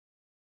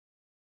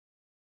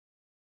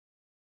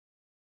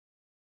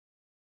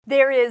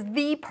There is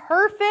the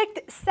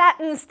perfect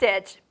satin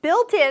stitch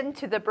built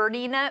into the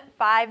BERNINA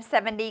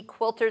 570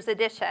 Quilters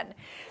Edition.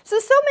 So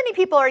many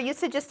people are used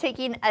to just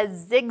taking a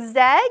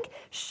zigzag,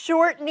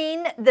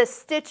 shortening the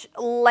stitch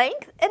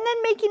length, and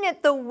then making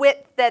it the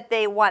width that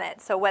they want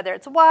it. So whether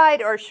it's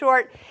wide or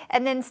short,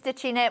 and then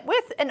stitching it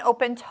with an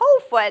open toe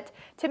foot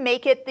to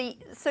make it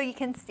so you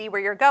can see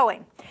where you're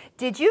going.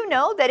 Did you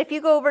know that if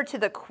you go over to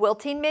the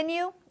quilting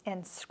menu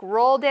and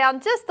scroll down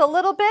just a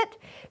little bit,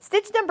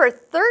 stitch number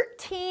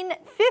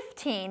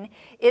 1315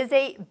 is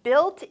a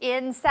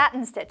built-in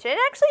satin stitch. It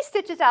actually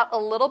stitches out a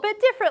little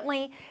bit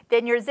differently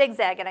than your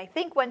zigzag, and I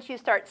think once you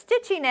start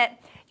stitching it,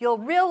 you'll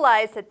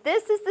realize that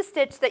this is the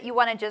stitch that you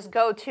want to just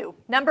go to.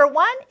 Number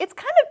one, it's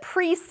kind of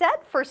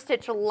preset for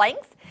stitch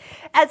length.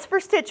 As for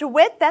stitch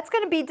width, that's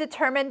going to be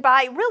determined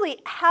by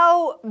really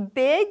how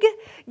big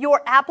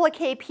your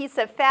applique piece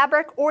of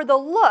fabric or the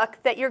look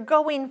that you're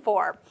going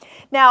for.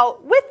 Now,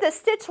 with the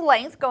stitch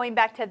length, going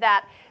back to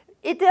that,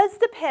 it does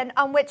depend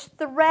on which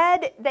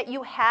thread that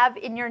you have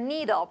in your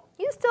needle.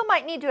 You still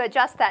might need to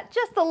adjust that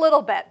just a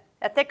little bit.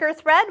 A thicker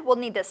thread, we'll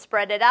need to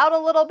spread it out a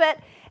little bit,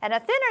 and a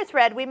thinner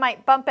thread, we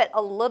might bump it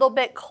a little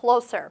bit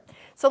closer.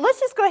 So let's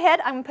just go ahead,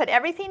 I'm going to put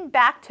everything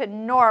back to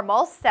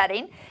normal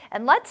setting,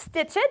 and let's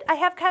stitch it. I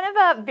have kind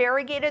of a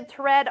variegated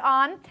thread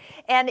on,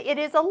 and it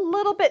is a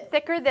little bit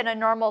thicker than a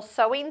normal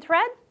sewing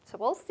thread, so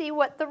we'll see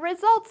what the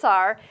results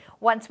are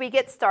once we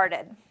get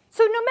started.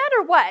 So no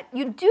matter what,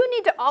 you do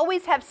need to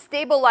always have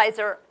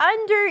stabilizer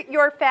under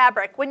your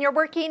fabric when you're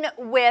working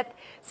with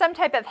some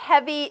type of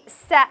heavy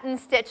satin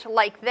stitch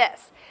like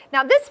this.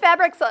 Now this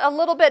fabric's a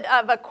little bit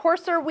of a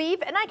coarser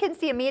weave, and I can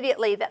see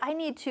immediately that I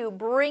need to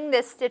bring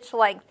this stitch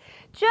length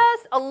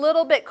just a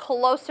little bit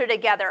closer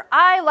together.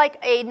 I like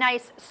a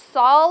nice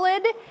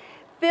solid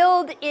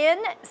filled in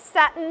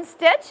satin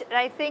stitch, and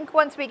I think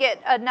once we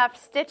get enough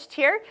stitched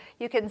here,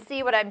 you can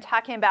see what I'm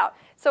talking about.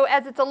 So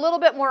as it's a little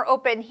bit more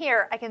open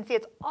here, I can see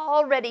it's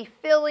already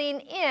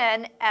filling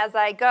in as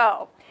I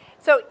go.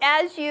 So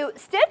as you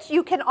stitch,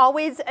 you can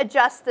always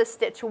adjust the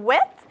stitch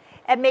width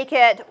and make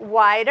it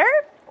wider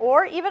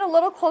or even a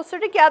little closer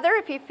together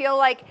if you feel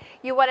like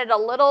you want it a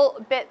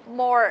little bit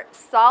more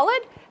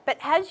solid. But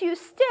as you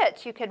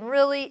stitch, you can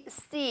really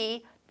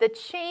see the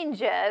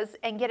changes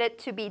and get it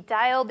to be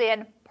dialed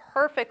in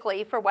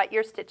perfectly for what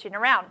you're stitching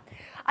around.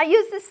 I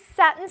use this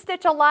satin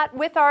stitch a lot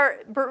with our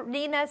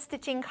BERNINA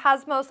Stitching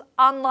Cosmos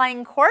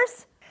online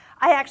course.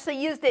 I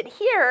actually used it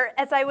here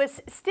as I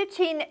was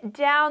stitching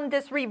down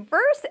this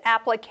reverse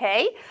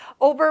applique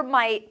over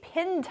my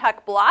pin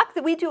tuck block.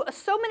 We do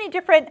so many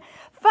different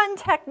fun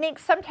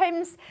techniques.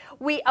 Sometimes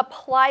we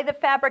apply the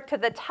fabric to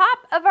the top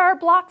of our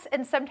blocks,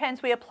 and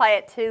sometimes we apply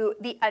it to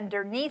the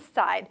underneath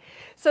side.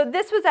 So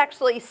this was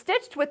actually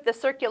stitched with the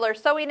circular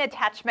sewing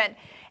attachment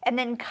and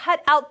then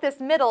cut out this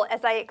middle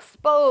as I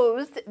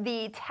exposed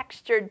the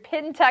textured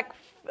pin tuck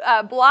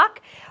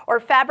block or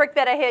fabric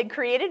that I had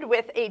created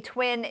with a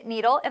twin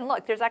needle. And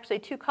look, there's actually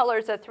two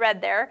colors of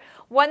thread there.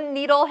 One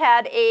needle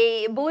had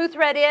a blue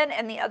thread in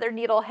and the other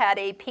needle had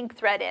a pink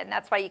thread in.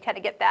 That's why you kind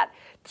of get that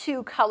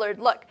two-colored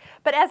look.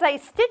 But as I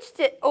stitched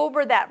it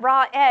over that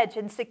raw edge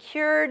and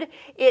secured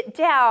it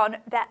down,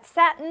 that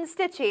satin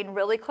stitching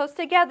really close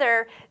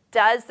together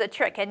does the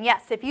trick. And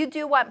yes, if you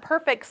do want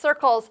perfect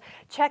circles,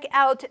 check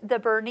out the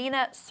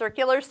BERNINA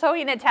circular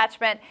sewing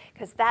attachment,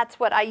 because that's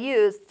what I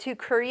used to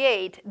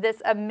create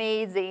this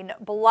amazing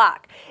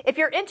block. If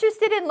you're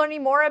interested in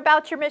learning more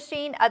about your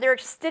machine, other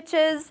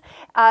stitches,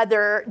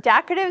 other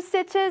decorative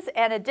stitches,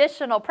 and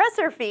additional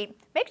presser feet,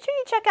 make sure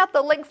you check out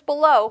the links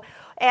below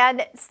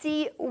and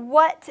see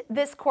what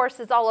this course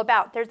is all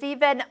about. There's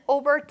even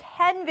over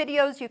 10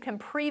 videos you can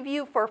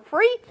preview for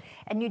free,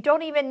 and you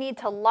don't even need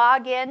to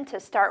log in to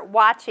start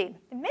watching.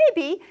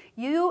 Maybe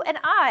you and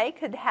I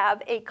could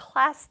have a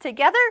class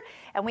together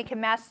and we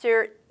can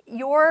master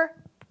your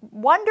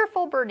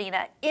wonderful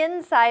BERNINA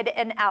inside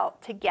and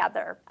out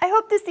together. I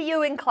hope to see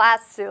you in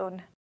class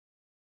soon.